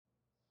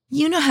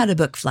You know how to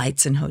book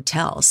flights and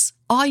hotels.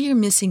 All you're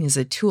missing is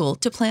a tool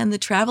to plan the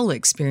travel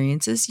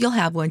experiences you'll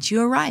have once you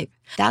arrive.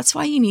 That's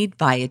why you need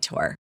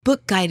Viator.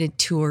 Book guided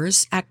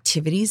tours,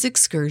 activities,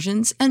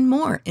 excursions, and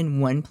more in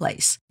one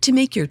place to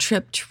make your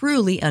trip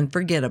truly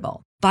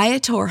unforgettable.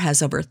 Viator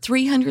has over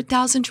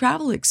 300,000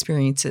 travel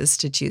experiences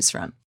to choose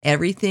from.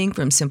 Everything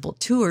from simple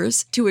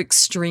tours to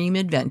extreme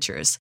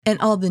adventures and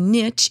all the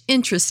niche,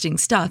 interesting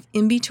stuff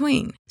in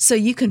between. So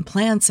you can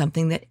plan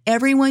something that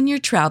everyone you're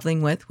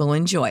traveling with will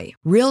enjoy.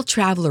 Real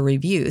traveler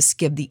reviews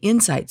give the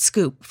inside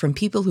scoop from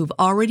people who've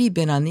already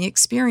been on the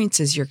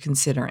experiences you're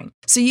considering.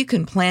 So you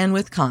can plan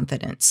with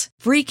confidence.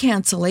 Free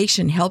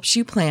cancellation helps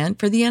you plan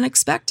for the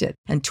unexpected.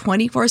 And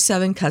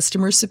 24/7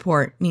 customer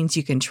support means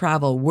you can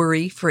travel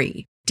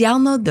worry-free.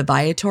 Download the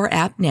Viator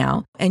app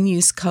now and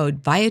use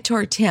code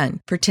Viator10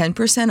 for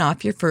 10%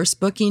 off your first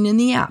booking in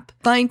the app.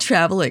 Find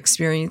travel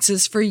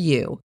experiences for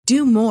you.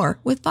 Do more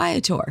with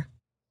Viator.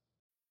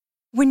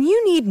 When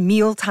you need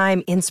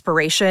mealtime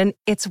inspiration,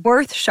 it's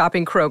worth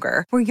shopping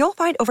Kroger, where you'll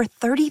find over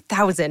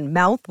 30,000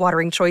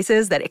 mouth-watering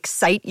choices that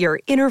excite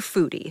your inner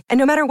foodie. And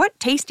no matter what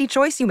tasty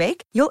choice you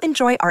make, you'll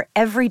enjoy our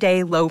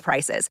everyday low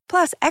prices,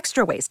 plus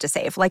extra ways to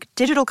save, like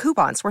digital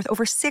coupons worth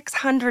over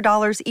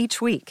 $600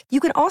 each week. You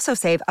can also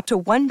save up to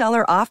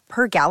 $1 off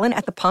per gallon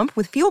at the pump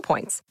with fuel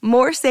points.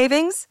 More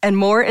savings and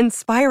more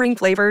inspiring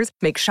flavors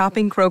make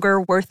shopping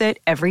Kroger worth it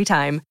every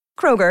time.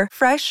 Kroger,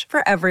 fresh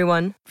for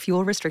everyone.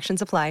 Fuel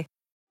restrictions apply.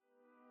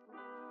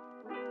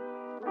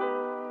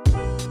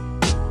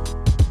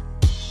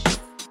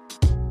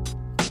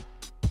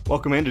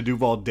 Welcome into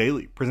Duval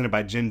Daily, presented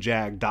by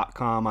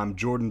GenJag.com. I'm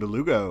Jordan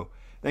DeLugo.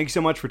 Thank you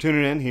so much for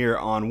tuning in here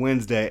on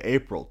Wednesday,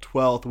 April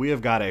 12th. We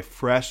have got a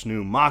fresh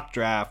new mock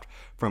draft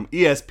from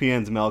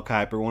ESPN's Mel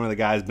Kiper. One of the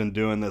guys been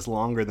doing this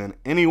longer than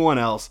anyone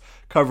else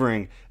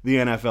covering the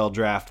NFL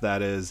draft,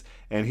 that is.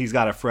 And he's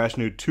got a fresh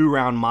new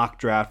 2-round mock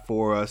draft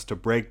for us to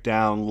break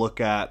down,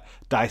 look at,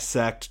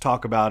 dissect,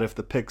 talk about if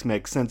the picks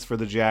make sense for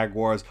the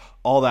Jaguars,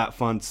 all that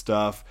fun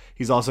stuff.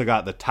 He's also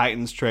got the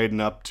Titans trading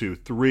up to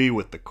 3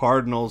 with the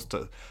Cardinals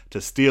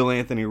to steal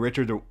Anthony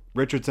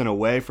Richardson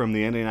away from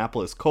the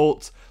Indianapolis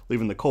Colts,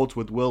 leaving the Colts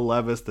with Will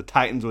Levis, the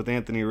Titans with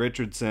Anthony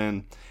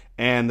Richardson,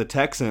 and the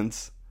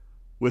Texans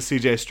with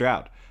C.J.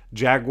 Stroud.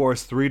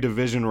 Jaguars' 3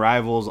 division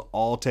rivals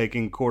all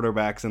taking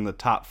quarterbacks in the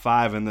top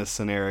 5 in this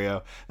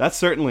scenario. That's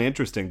certainly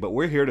interesting, but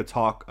we're here to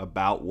talk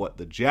about what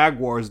the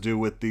Jaguars do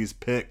with these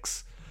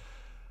picks.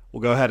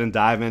 We'll go ahead and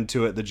dive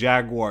into it. The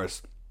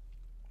Jaguars,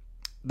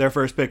 their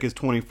first pick is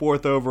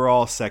 24th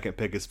overall, second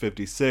pick is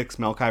 56.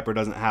 Mel Kiper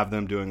doesn't have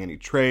them doing any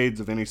trades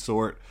of any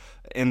sort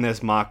in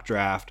this mock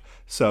draft,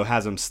 so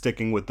has them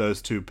sticking with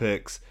those 2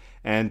 picks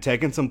and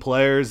taking some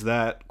players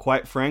that,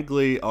 quite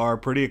frankly, are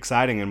pretty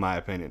exciting in my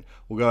opinion.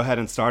 We'll go ahead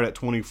and start at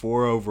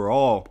 24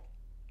 overall.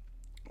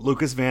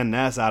 Lucas Van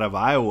Ness out of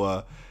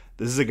Iowa.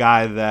 This is a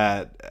guy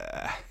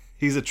that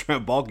he's a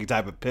Trent Baalke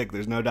type of pick.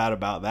 There's no doubt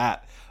about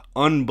that.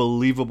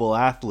 Unbelievable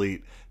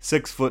athlete.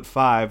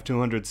 6'5",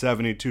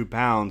 272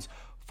 pounds.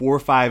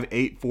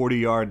 4.58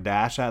 40-yard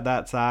dash at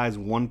that size.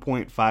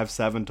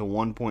 1.57 to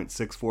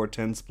 1.64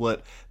 10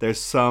 split.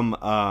 There's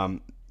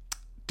some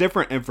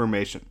different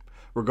information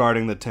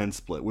regarding the 10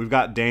 split. We've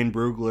got Dane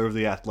Brugler of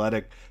The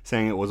Athletic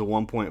saying it was a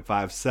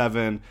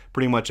 1.57.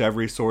 Pretty much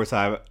every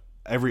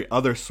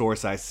other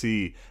source I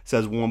see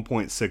says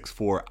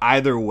 1.64.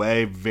 Either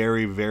way,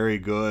 very, very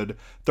good.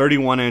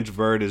 31-inch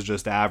vert is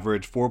just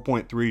average.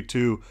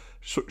 4.32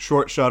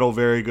 short shuttle,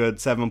 very good.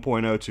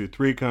 7.02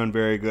 three-cone,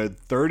 very good.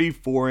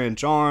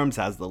 34-inch arms,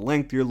 has the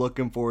length you're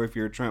looking for if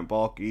you're Trent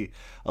Baalke.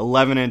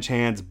 11-inch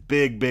hands,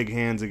 big, big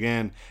hands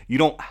again. You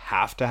don't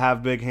have to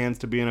have big hands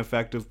to be an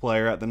effective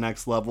player at the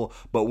next level,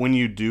 but when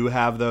you do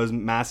have those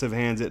massive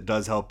hands, it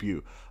does help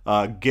you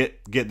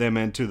get them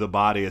into the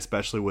body,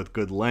 especially with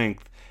good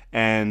length,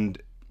 and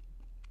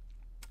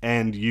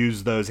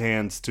use those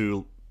hands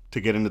to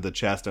get into the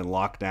chest and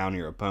lock down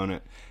your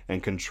opponent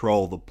and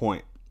control the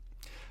point.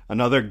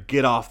 Another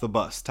get off the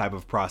bus type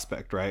of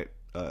prospect, right?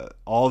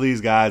 All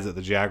these guys that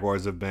the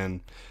Jaguars have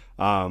been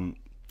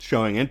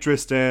showing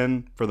interest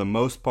in, for the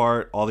most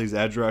part, all these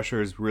edge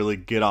rushers, really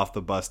get off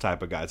the bus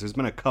type of guys. There's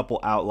been a couple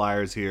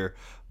outliers here,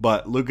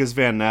 but Lucas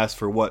Van Ness,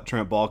 for what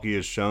Trent Baalke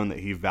has shown that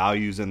he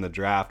values in the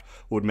draft,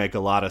 would make a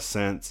lot of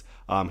sense.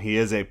 He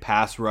is a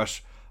pass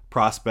rush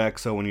prospect,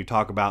 so when you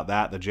talk about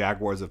that, the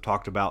Jaguars have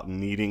talked about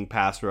needing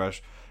pass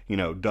rush. You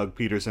know, Doug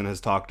Peterson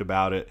has talked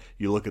about it.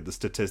 You look at the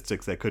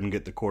statistics, they couldn't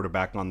get the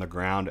quarterback on the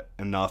ground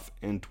enough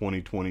in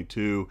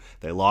 2022.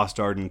 They lost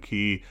Arden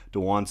Key.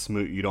 DeJuan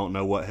Smoot, you don't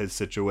know what his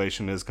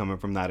situation is coming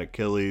from that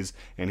Achilles,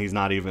 and he's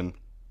not even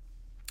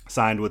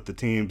signed with the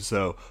team.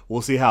 So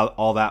we'll see how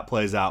all that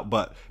plays out.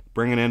 But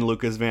bringing in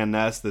Lucas Van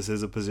Ness, this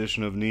is a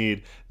position of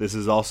need. This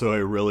is also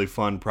a really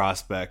fun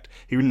prospect.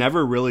 He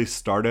never really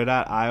started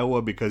at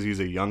Iowa because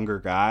he's a younger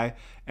guy,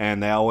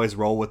 and they always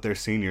roll with their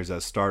seniors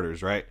as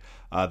starters, right?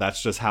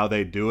 That's just how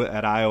they do it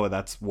at Iowa.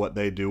 That's what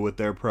they do with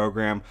their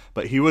program.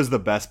 But he was the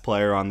best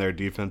player on their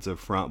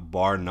defensive front,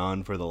 bar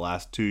none, for the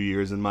last 2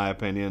 years, in my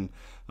opinion.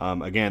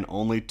 Again,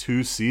 only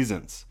 2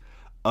 seasons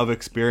of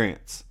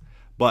experience.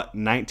 but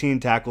 19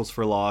 tackles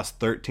for loss,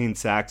 13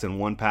 sacks, and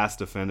 1 pass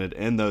defended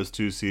in those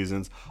 2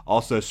 seasons.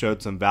 Also showed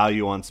some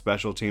value on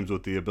special teams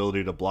with the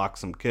ability to block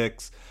some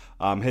kicks.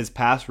 His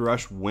pass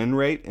rush win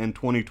rate in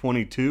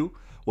 2022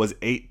 was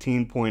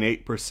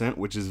 18.8%,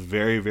 which is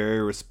very, very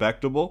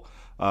respectable.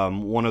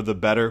 One of the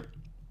better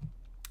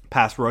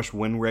pass rush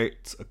win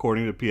rates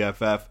according to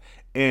PFF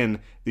in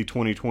the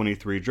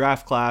 2023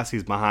 draft class.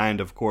 He's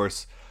behind, of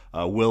course,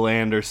 Will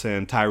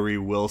Anderson, Tyree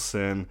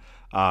Wilson,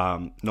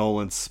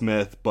 Nolan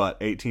Smith, but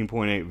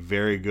 18.8,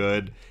 very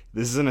good.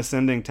 This is an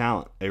ascending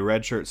talent, a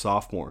redshirt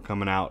sophomore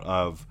coming out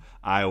of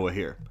Iowa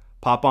here.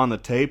 Pop on the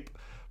tape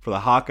for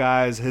the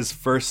Hawkeyes. His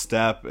first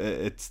step,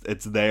 it's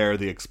there.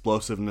 The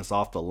explosiveness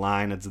off the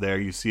line, it's there.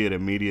 You see it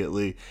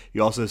immediately.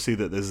 You also see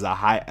that this is a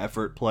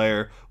high-effort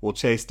player. Will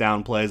chase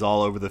down plays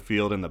all over the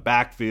field, in the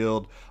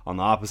backfield, on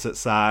the opposite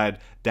side,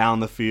 down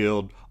the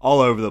field, all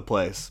over the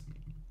place.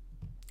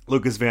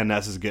 Lucas Van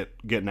Ness is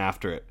getting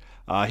after it.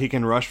 He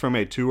can rush from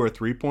a 2 or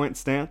 3 point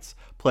stance,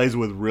 plays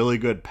with really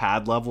good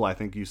pad level. I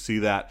think you see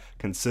that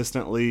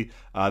consistently.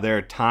 There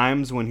are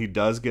times when he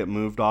does get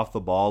moved off the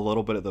ball a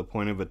little bit at the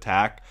point of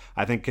attack.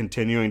 I think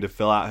continuing to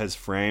fill out his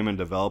frame and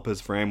develop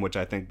his frame, which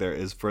I think there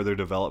is further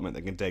development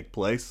that can take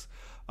place,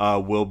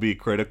 will be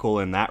critical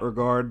in that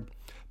regard.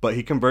 But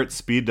he converts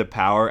speed to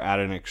power at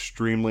an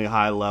extremely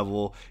high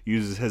level,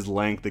 uses his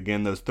length,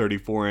 again, those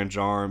 34-inch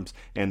arms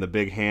and the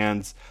big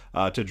hands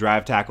to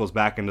drive tackles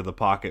back into the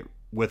pocket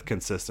with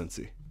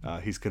consistency.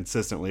 He's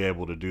consistently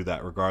able to do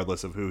that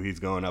regardless of who he's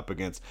going up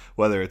against,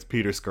 whether it's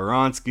Peter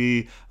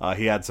Skoronski.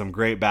 He had some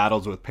great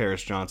battles with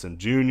Paris Johnson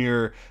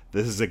Jr.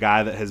 This is a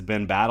guy that has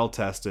been battle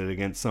tested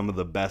against some of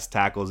the best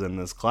tackles in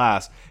this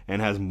class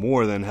and has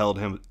more than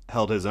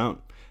held his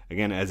own,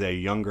 again, as a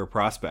younger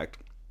prospect.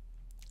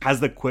 Has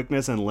the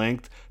quickness and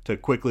length to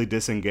quickly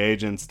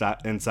disengage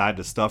inside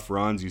to stuff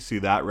runs. You see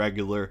that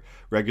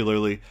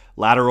regularly.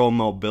 Lateral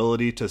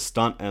mobility to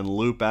stunt and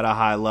loop at a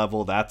high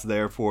level. That's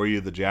there for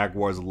you. The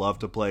Jaguars love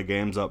to play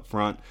games up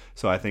front,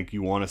 so I think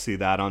you want to see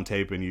that on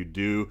tape, and you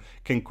do.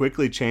 Can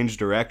quickly change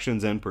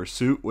directions in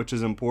pursuit, which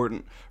is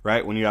important,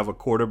 right? When you have a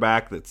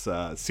quarterback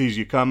that sees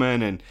you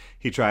coming and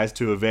he tries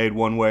to evade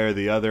one way or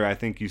the other, I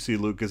think you see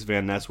Lucas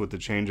Van Ness with the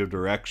change of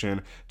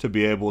direction to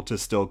be able to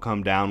still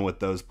come down with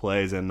those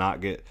plays and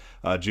not get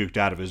juked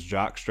out of his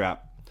jockstrap.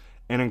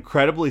 An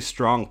incredibly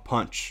strong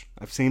punch.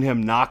 I've seen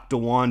him knock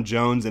DeJuan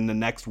Jones in the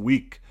next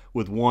week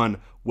with one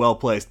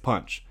well-placed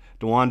punch.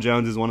 DeJuan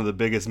Jones is one of the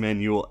biggest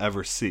men you will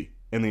ever see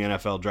in the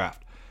NFL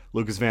draft.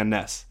 Lucas Van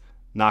Ness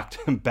knocked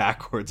him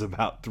backwards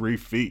about 3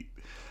 feet.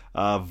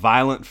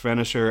 Violent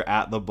finisher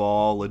at the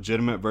ball,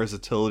 legitimate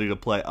versatility to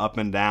play up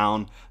and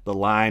down the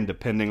line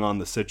depending on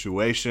the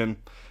situation.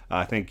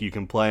 I think you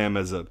can play him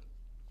as a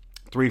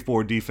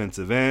 3-4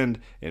 defensive end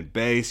in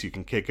base. You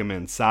can kick him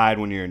inside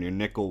when you're in your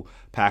nickel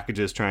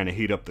packages trying to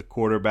heat up the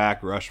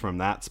quarterback, rush from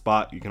that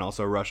spot. You can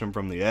also rush him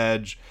from the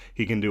edge.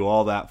 He can do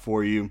all that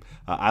for you.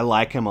 I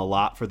like him a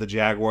lot for the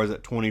Jaguars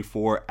at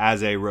 24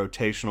 as a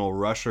rotational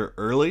rusher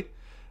early.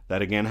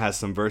 That again has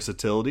some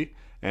versatility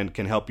and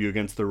can help you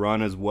against the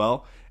run as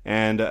well.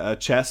 And a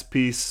chess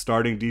piece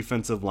starting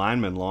defensive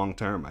lineman long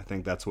term. I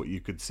think that's what you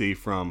could see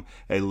from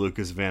a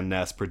Lucas Van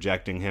Ness,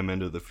 projecting him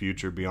into the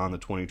future beyond the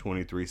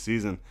 2023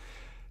 season.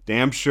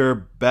 Damn sure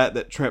bet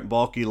that Trent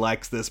Baalke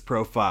likes this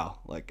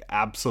profile. Like,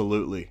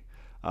 absolutely.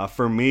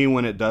 For me,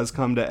 when it does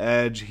come to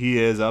edge, he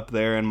is up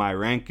there in my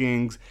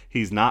rankings.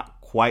 He's not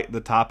quite the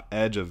top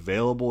edge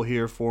available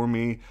here for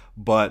me,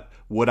 but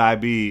would I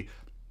be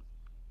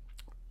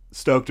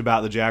stoked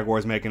about the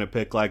Jaguars making a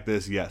pick like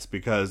this? Yes,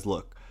 because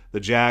look, the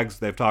Jags,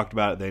 they've talked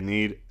about it, they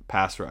need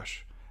pass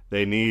rush.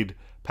 They need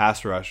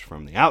pass rush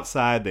from the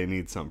outside. They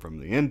need some from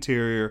the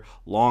interior.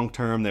 Long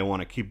term, they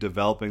want to keep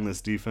developing this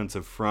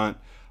defensive front.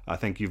 I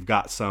think you've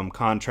got some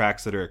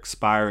contracts that are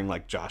expiring,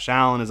 like Josh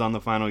Allen is on the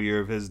final year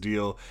of his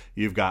deal.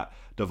 You've got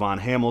Devon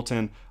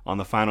Hamilton on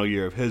the final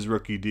year of his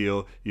rookie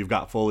deal. You've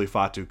got Foley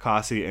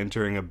Fatukasi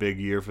entering a big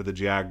year for the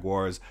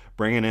Jaguars,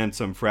 bringing in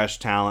some fresh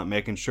talent,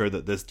 making sure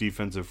that this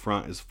defensive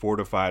front is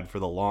fortified for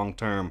the long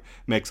term.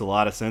 Makes a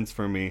lot of sense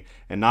for me.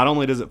 And not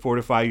only does it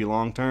fortify you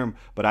long term,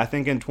 but I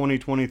think in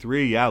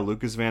 2023, yeah,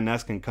 Lucas Van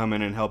Ness can come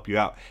in and help you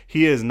out.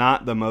 He is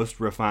not the most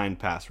refined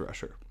pass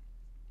rusher.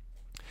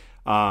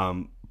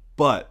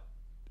 But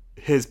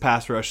his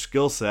pass rush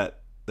skill set,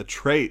 the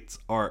traits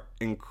are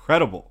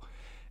incredible.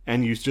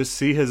 And you just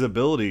see his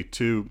ability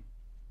to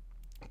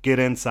get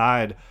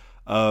inside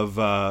of,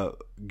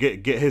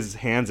 get his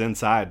hands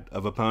inside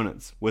of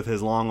opponents with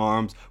his long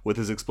arms, with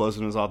his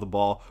explosiveness off the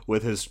ball,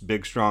 with his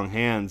big, strong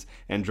hands,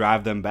 and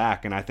drive them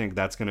back. And I think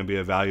that's going to be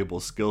a valuable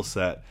skill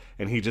set.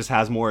 And he just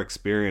has more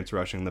experience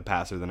rushing the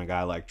passer than a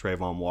guy like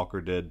Trayvon Walker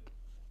did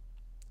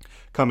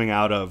coming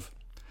out of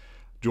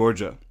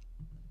Georgia.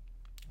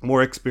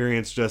 More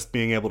experience just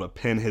being able to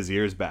pin his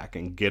ears back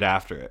and get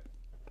after it.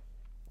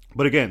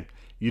 But again,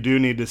 you do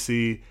need to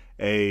see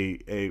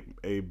a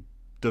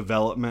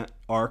development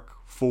arc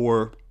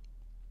for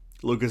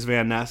Lucas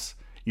Van Ness.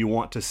 You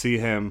want to see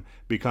him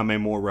become a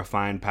more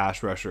refined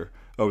pass rusher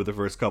over the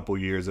first couple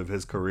years of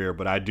his career,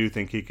 but I do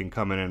think he can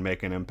come in and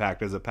make an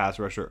impact as a pass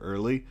rusher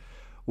early.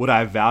 Would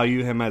I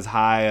value him as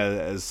high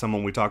as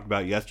someone we talked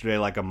about yesterday,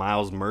 like a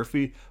Myles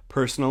Murphy?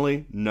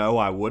 Personally, no,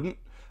 I wouldn't.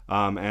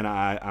 And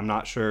I'm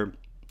not sure.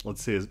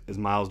 Let's see, is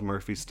Myles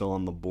Murphy still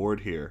on the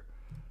board here?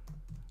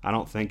 I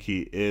don't think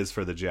he is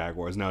for the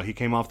Jaguars. No, he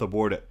came off the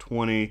board at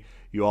 20.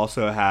 You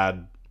also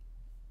had,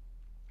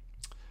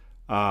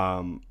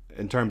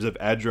 in terms of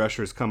edge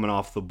rushers coming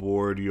off the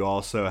board, you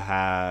also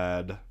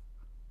had...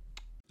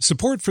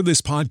 Support for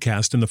this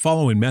podcast and the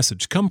following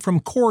message come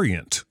from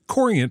Corient.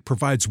 Corient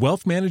provides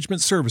wealth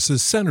management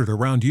services centered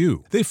around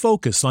you. They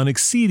focus on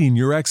exceeding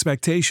your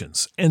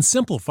expectations and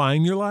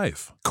simplifying your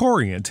life.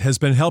 Corient has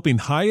been helping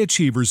high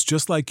achievers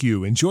just like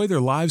you enjoy their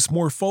lives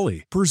more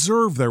fully,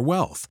 preserve their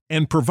wealth,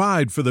 and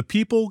provide for the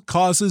people,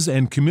 causes,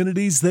 and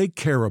communities they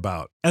care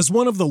about. As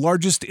one of the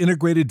largest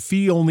integrated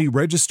fee-only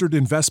registered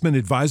investment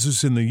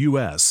advisors in the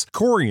U.S.,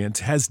 Corient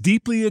has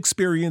deeply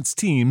experienced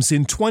teams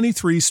in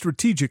 23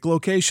 strategic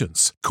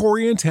locations.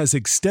 Corient has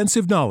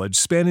extensive knowledge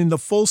spanning the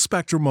full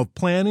spectrum of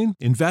planning,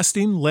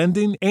 investing,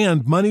 lending,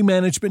 and money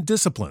management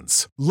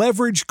disciplines.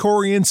 Leverage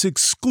Corient's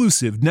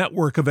exclusive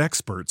network of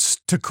experts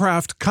to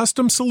craft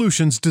custom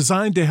solutions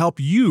designed to help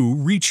you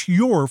reach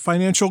your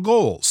financial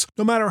goals,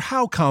 no matter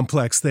how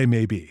complex they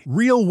may be.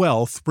 Real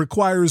wealth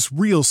requires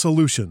real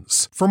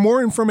solutions. For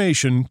more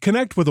information,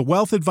 connect with a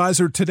wealth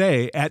advisor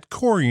today at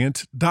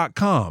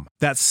Corient.com.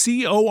 That's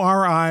Corient.com.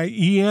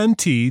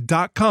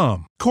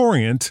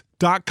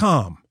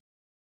 Corient.com.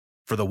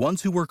 For the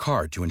ones who work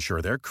hard to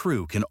ensure their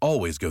crew can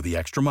always go the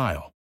extra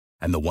mile,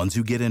 and the ones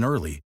who get in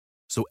early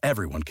so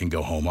everyone can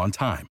go home on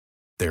time,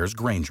 there's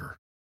Grainger,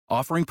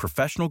 offering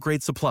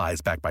professional-grade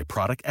supplies backed by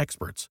product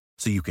experts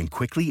so you can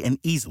quickly and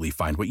easily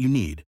find what you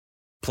need.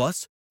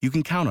 Plus, you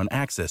can count on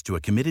access to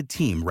a committed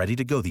team ready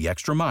to go the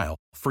extra mile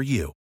for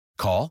you.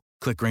 Call,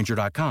 click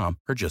Grainger.com,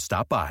 or just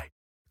stop by.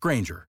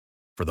 Grainger,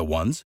 for the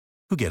ones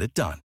who get it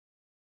done.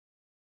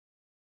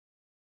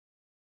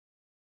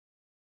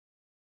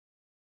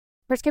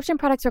 Prescription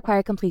products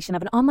require completion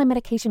of an online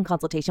medication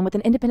consultation with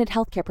an independent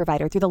healthcare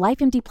provider through the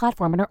LifeMD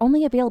platform and are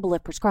only available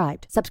if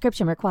prescribed.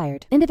 Subscription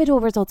required.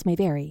 Individual results may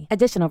vary.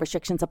 Additional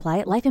restrictions apply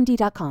at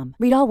lifemd.com.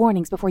 Read all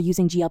warnings before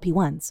using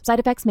GLP-1s. Side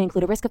effects may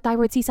include a risk of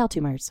thyroid C-cell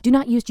tumors. Do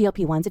not use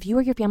GLP-1s if you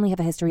or your family have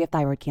a history of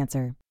thyroid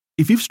cancer.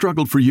 If you've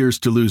struggled for years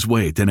to lose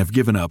weight and have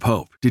given up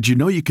hope, did you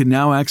know you can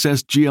now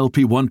access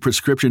GLP-1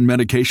 prescription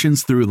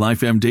medications through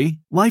LifeMD?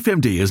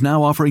 LifeMD is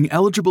now offering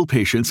eligible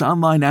patients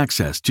online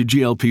access to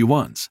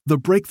GLP-1s, the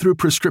breakthrough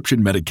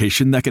prescription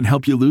medication that can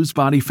help you lose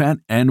body fat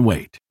and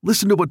weight.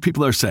 Listen to what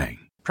people are saying.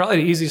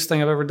 Probably the easiest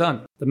thing I've ever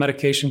done. The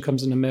medication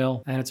comes in the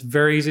mail, and it's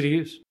very easy to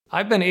use.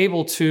 I've been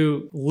able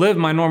to live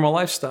my normal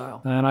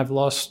lifestyle, and I've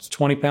lost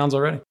 20 pounds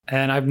already,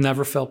 and I've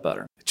never felt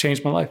better. It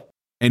changed my life.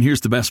 And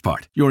here's the best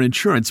part. Your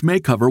insurance may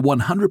cover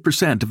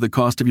 100% of the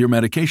cost of your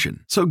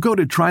medication. So go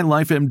to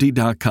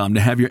TryLifeMD.com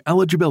to have your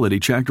eligibility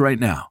checked right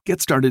now.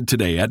 Get started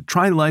today at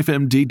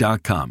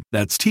TryLifeMD.com.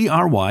 That's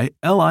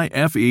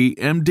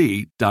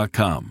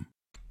TryLifeMD.com.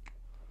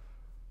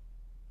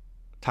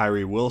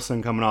 Tyree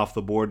Wilson coming off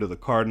the board to the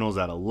Cardinals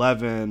at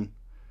 11.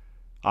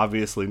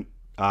 Obviously,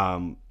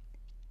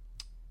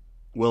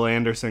 Will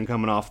Anderson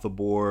coming off the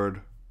board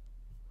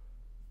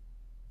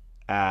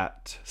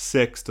at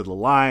 6 to the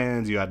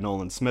Lions. You had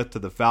Nolan Smith to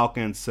the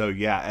Falcons. So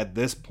yeah, at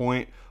this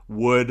point,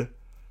 would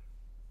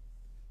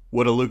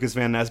a Lucas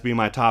Van Ness be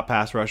my top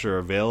pass rusher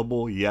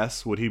available?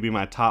 Yes. Would he be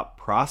my top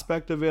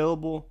prospect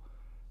available?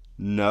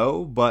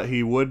 No, but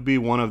he would be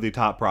one of the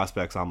top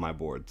prospects on my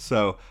board.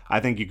 So I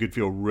think you could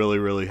feel really,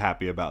 really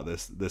happy about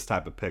this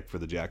type of pick for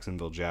the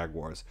Jacksonville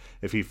Jaguars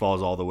if he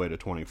falls all the way to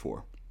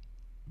 24.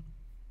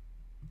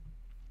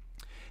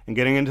 And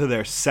getting into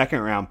their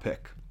second round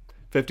pick,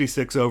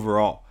 56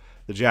 overall.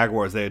 The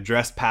Jaguars, they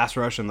addressed pass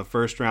rush in the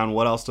first round.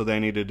 What else do they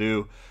need to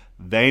do?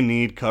 They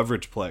need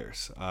coverage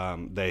players.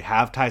 They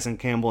have Tyson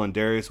Campbell and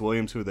Darius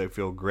Williams, who they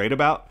feel great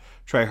about.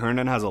 Trey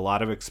Herndon has a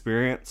lot of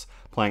experience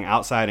playing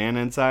outside and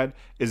inside.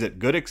 Is it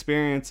good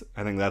experience?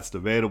 I think that's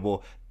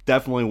debatable.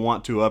 Definitely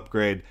want to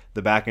upgrade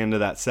the back end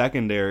of that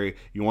secondary.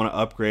 You want to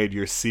upgrade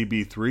your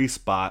CB3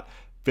 spot.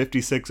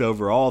 56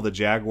 overall, the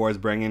Jaguars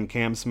bring in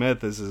Cam Smith.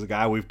 This is a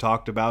guy we've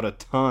talked about a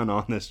ton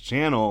on this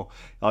channel.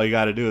 All you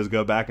got to do is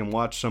go back and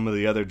watch some of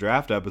the other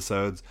draft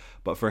episodes.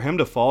 But for him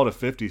to fall to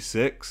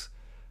 56,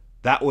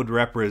 that would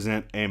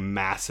represent a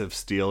massive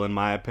steal in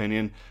my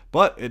opinion.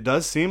 But it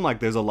does seem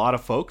like there's a lot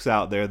of folks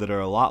out there that are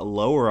a lot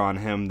lower on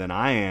him than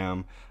I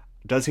am.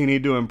 Does he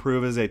need to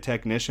improve as a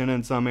technician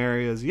in some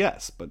areas?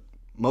 Yes, but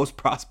most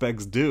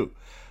prospects do.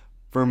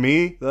 For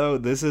me, though,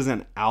 this is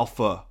an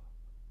alpha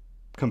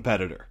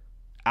competitor.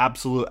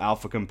 Absolute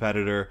alpha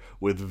competitor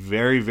with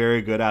very,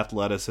 very good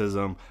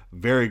athleticism,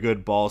 very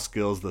good ball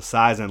skills, the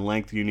size and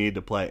length you need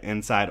to play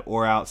inside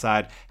or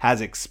outside,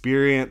 has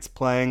experience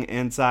playing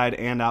inside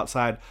and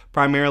outside,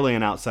 primarily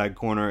an outside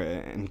corner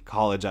in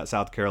college at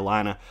South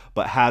Carolina,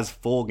 but has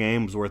full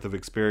games worth of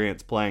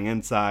experience playing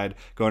inside,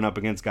 going up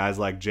against guys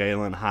like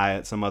Jalen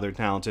Hyatt, some other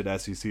talented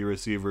SEC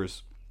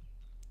receivers.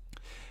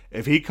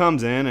 If he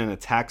comes in and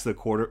attacks the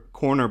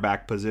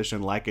cornerback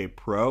position like a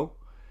pro,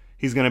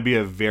 he's going to be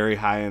a very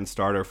high-end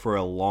starter for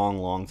a long,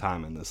 long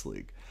time in this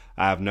league.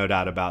 I have no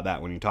doubt about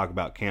that when you talk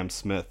about Cam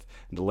Smith.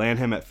 And to land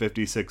him at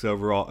 56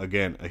 overall,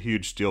 again, a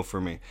huge steal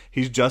for me.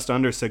 He's just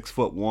under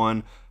 6'1",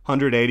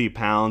 180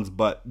 pounds,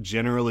 but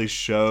generally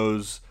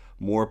shows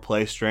more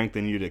play strength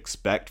than you'd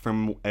expect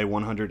from a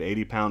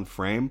 180-pound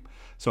frame.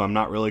 So I'm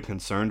not really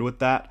concerned with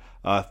that.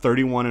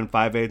 31 and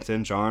 5/8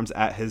 inch arms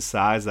at his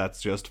size,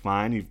 that's just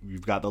fine.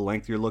 You've got the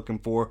length you're looking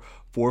for.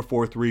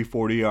 4.43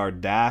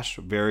 40-yard dash,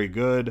 very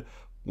good.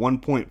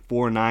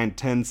 1.49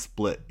 10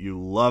 split, you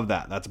love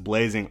that. That's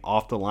blazing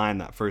off the line,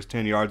 that first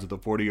 10 yards with a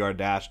 40-yard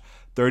dash.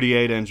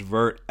 38-inch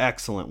vert,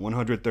 excellent.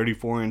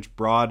 134-inch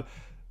broad,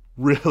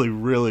 really,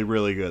 really,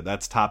 really good.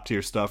 That's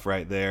top-tier stuff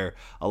right there.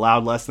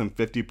 Allowed less than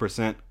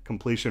 50%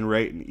 completion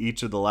rate in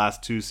each of the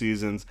last 2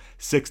 seasons.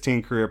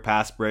 16 career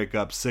pass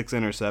breakups, 6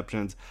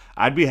 interceptions.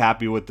 I'd be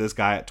happy with this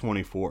guy at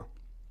 24.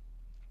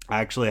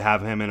 I actually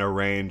have him in a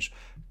range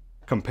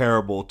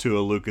comparable to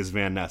a Lucas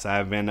Van Ness. I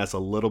have Van Ness a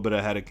little bit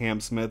ahead of Cam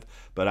Smith,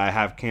 but I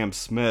have Cam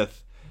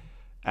Smith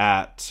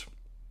at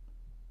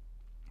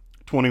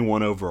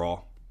 21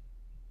 overall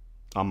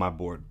on my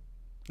board.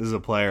 This is a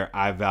player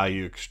I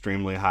value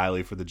extremely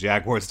highly. For the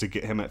Jaguars to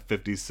get him at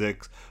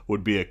 56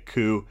 would be a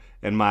coup,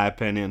 in my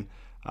opinion.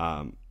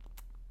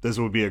 This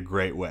would be a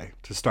great way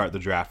to start the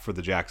draft for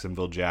the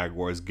Jacksonville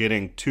Jaguars.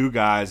 Getting 2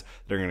 guys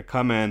that are going to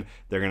come in,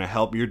 they're going to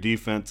help your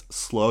defense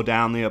slow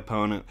down the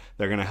opponent.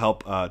 They're going to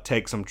help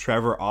take some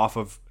pressure off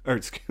of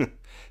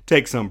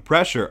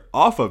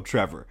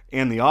Trevor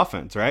and the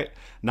offense, right?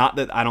 Not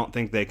that I don't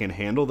think they can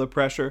handle the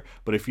pressure,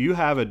 but if you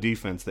have a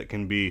defense that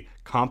can be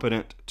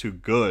competent to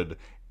good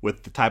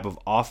with the type of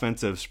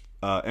offensive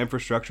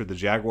infrastructure the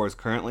Jaguars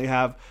currently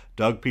have,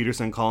 Doug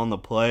Peterson calling the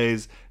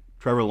plays,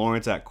 Trevor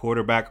Lawrence at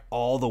quarterback,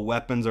 all the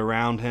weapons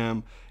around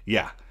him.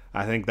 Yeah,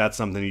 I think that's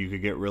something you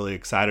could get really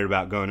excited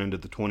about going into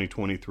the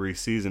 2023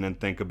 season and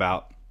think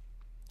about,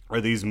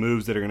 are these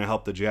moves that are going to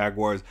help the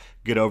Jaguars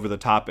get over the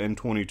top in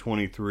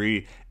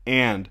 2023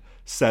 and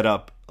set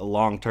up a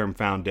long-term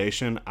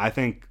foundation? I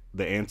think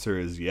the answer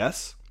is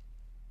yes.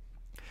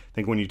 I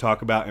think when you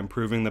talk about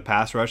improving the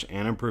pass rush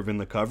and improving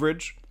the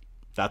coverage,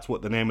 that's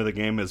what the name of the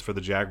game is for the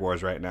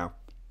Jaguars right now.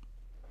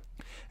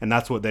 And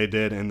that's what they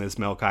did in this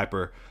Mel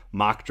Kiper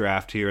mock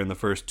draft here in the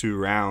first 2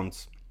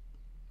 rounds.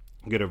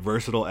 Get a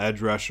versatile edge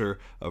rusher,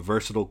 a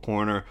versatile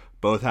corner.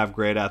 Both have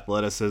great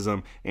athleticism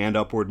and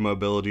upward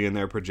mobility in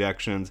their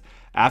projections.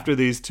 After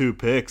these 2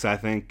 picks, I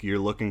think you're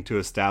looking to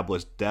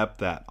establish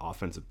depth at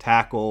offensive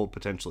tackle,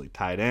 potentially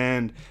tight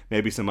end,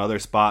 maybe some other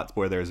spots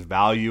where there's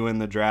value in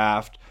the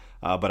draft.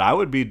 But I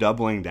would be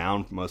doubling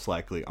down most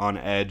likely on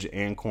edge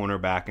and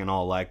cornerback in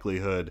all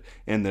likelihood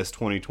in this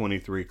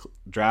 2023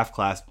 draft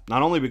class,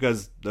 not only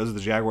because those are the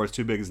Jaguars'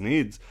 2 biggest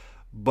needs,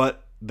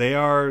 but they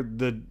are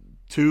the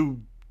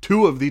two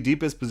of the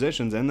deepest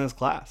positions in this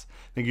class.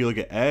 I think you look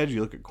at edge,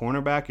 you look at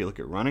cornerback, you look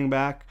at running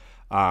back.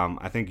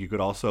 I think you could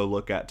also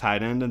look at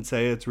tight end and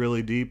say it's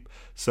really deep.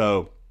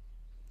 So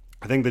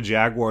I think the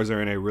Jaguars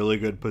are in a really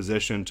good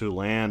position to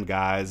land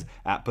guys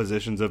at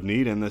positions of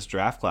need in this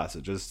draft class.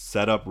 It just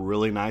set up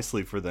really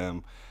nicely for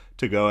them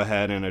to go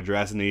ahead and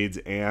address needs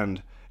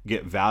and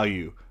get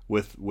value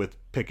with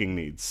picking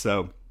needs.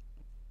 So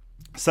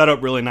set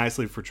up really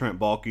nicely for Trent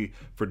Baalke,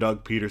 for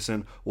Doug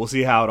Peterson. We'll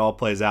see how it all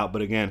plays out.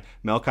 But again,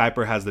 Mel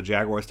Kiper has the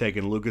Jaguars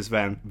taking Lucas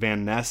Van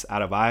Ness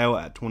out of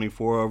Iowa at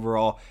 24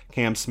 overall,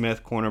 Cam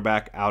Smith,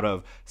 cornerback, out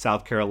of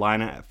South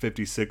Carolina at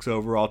 56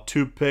 overall.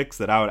 2 picks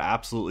that I would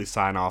absolutely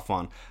sign off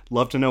on.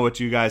 Love to know what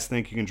you guys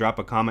think. You can drop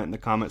a comment in the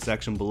comment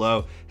section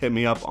below. Hit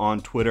me up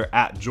on Twitter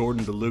at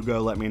Jordan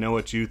DeLugo. Let me know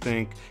what you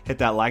think. Hit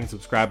that like and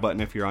subscribe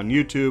button if you're on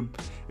YouTube.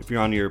 If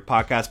you're on your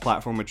podcast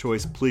platform of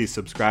choice, please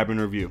subscribe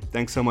and review.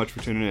 Thanks so much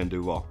for tuning in,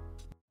 Duval.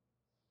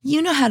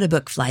 You know how to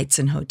book flights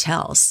and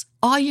hotels.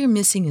 All you're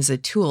missing is a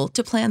tool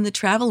to plan the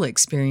travel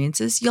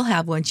experiences you'll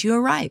have once you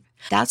arrive.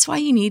 That's why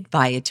you need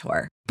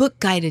Viator. Book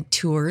guided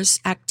tours,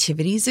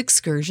 activities,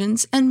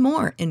 excursions, and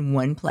more in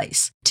one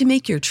place to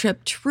make your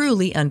trip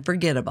truly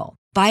unforgettable.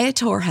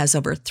 Viator has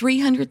over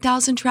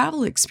 300,000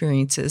 travel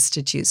experiences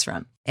to choose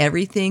from.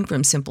 Everything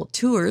from simple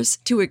tours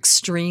to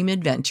extreme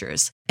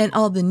adventures and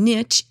all the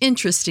niche,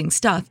 interesting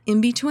stuff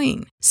in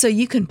between. So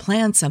you can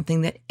plan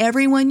something that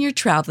everyone you're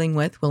traveling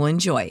with will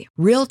enjoy.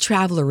 Real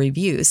traveler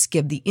reviews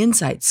give the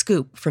inside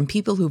scoop from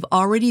people who've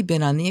already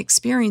been on the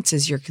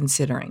experiences you're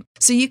considering.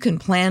 So you can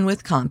plan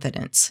with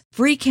confidence.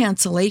 Free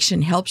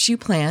cancellation helps you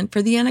plan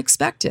for the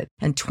unexpected.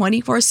 And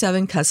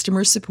 24/7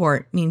 customer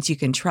support means you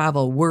can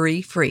travel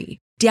worry-free.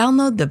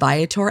 Download the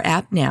Viator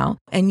app now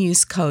and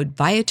use code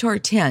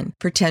Viator10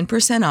 for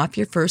 10% off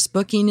your first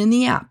booking in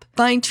the app.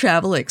 Find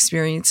travel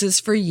experiences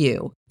for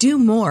you. Do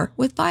more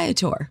with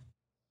Viator.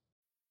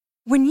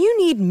 When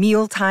you need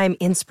mealtime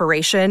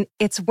inspiration,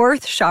 it's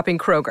worth shopping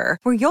Kroger,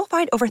 where you'll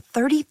find over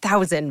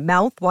 30,000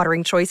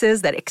 mouth-watering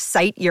choices that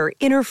excite your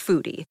inner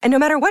foodie. And no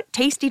matter what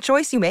tasty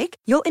choice you make,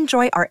 you'll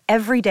enjoy our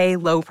everyday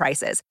low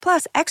prices,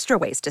 plus extra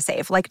ways to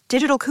save, like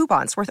digital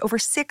coupons worth over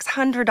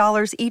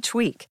 $600 each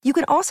week. You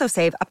can also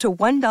save up to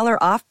 $1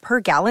 off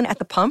per gallon at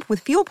the pump with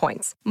fuel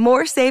points.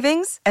 More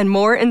savings and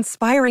more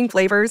inspiring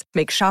flavors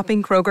make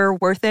shopping Kroger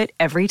worth it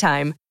every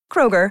time.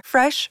 Kroger,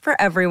 fresh for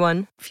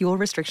everyone. Fuel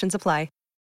restrictions apply.